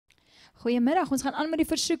Goeiemiddag, ons gaan aan met die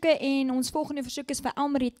versoeke en ons volgende versoek is vir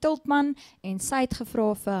Delmarie Tiltman en sy het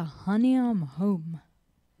gevra vir Honey I'm Home.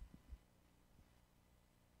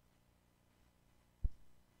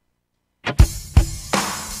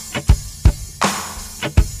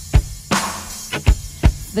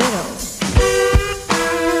 Fiddle.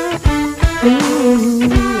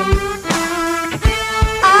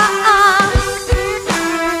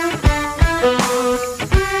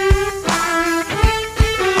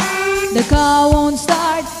 The car won't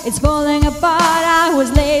start, it's falling apart. I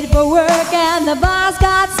was late for work and the boss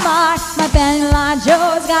got smart. My penny line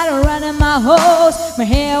Joe's got a run in my hose. My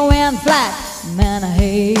hair went flat, man I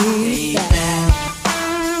hate that.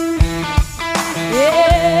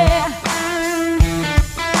 Yeah.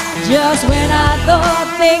 Just when I thought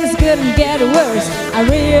things couldn't get worse, I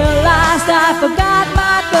realized I forgot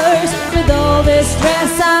my purse. With all this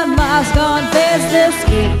stress I must confess, this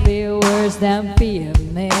could be worse than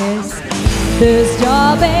PMS. This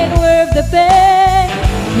job ain't worth the pay.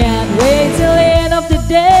 Can't wait till the end of the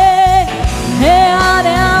day. Hey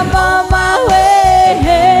honey, I'm on my way.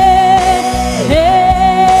 Hey,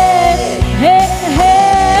 hey, hey,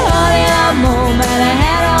 hey, honey, I'm home and I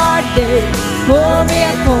had a hard day. Pour me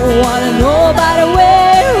a cold water, know by the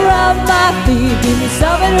way. Rub my feet, give me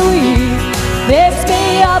something to eat. Fix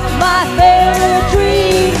me up my favorite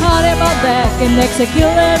treat. Honey, my back and necks are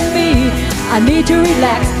killing me. I need to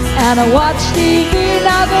relax and I watch TV.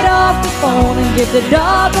 Now get off the phone and give the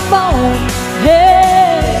dog a bone.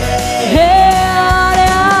 Hey, hey, honey,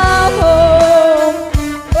 I'm home.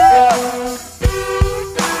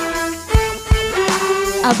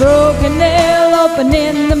 A broken nail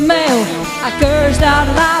opening the mail. I cursed out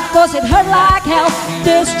loud cause it hurt like hell.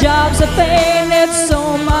 This job's a pain, it's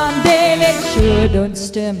so mundane. It sure don't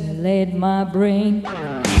stimulate my brain.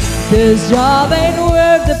 This job ain't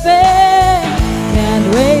worth the pay. Can't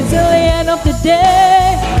wait till the end of the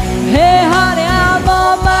day. Hey honey, I'm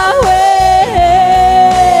on my way.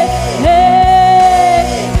 Hey,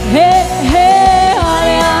 hey, hey,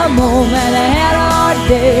 honey, I'm home and I had a hard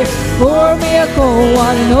day. Pour me a cold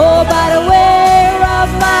water, know by the way. Rub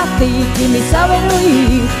my feet, give me something to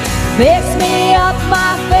eat. Fix me up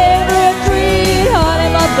my favorite treat. Honey,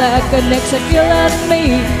 my back and necks are killing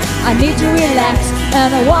me. I need to relax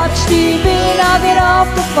and I watch TV. Now get off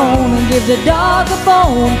the phone and give the dog a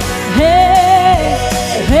bone. Hey,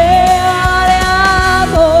 hey, honey, I'm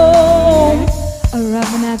home.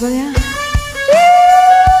 Ravanagolya.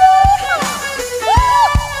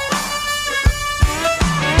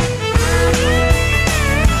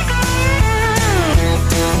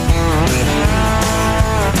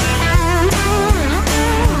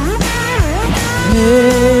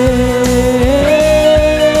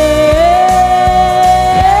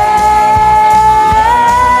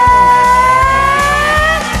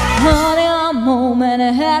 Honey, I'm home and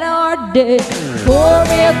I had a hard day. Pour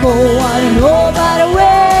me a cold water, know by the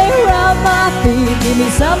way. Rub my feet, give me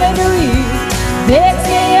something to eat. Fix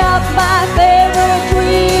me up my favorite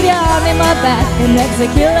treat. Yarn in my back and necks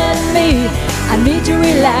are killing me. I need to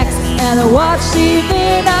relax and I watch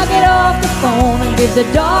TV. Now get off the phone and give the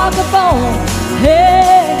dog a bone.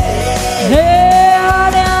 Hey, hey,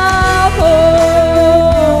 honey, I'm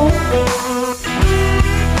home.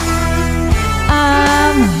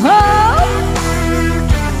 I'm home.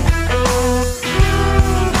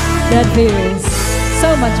 That feels so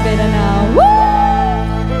much better now. Woo!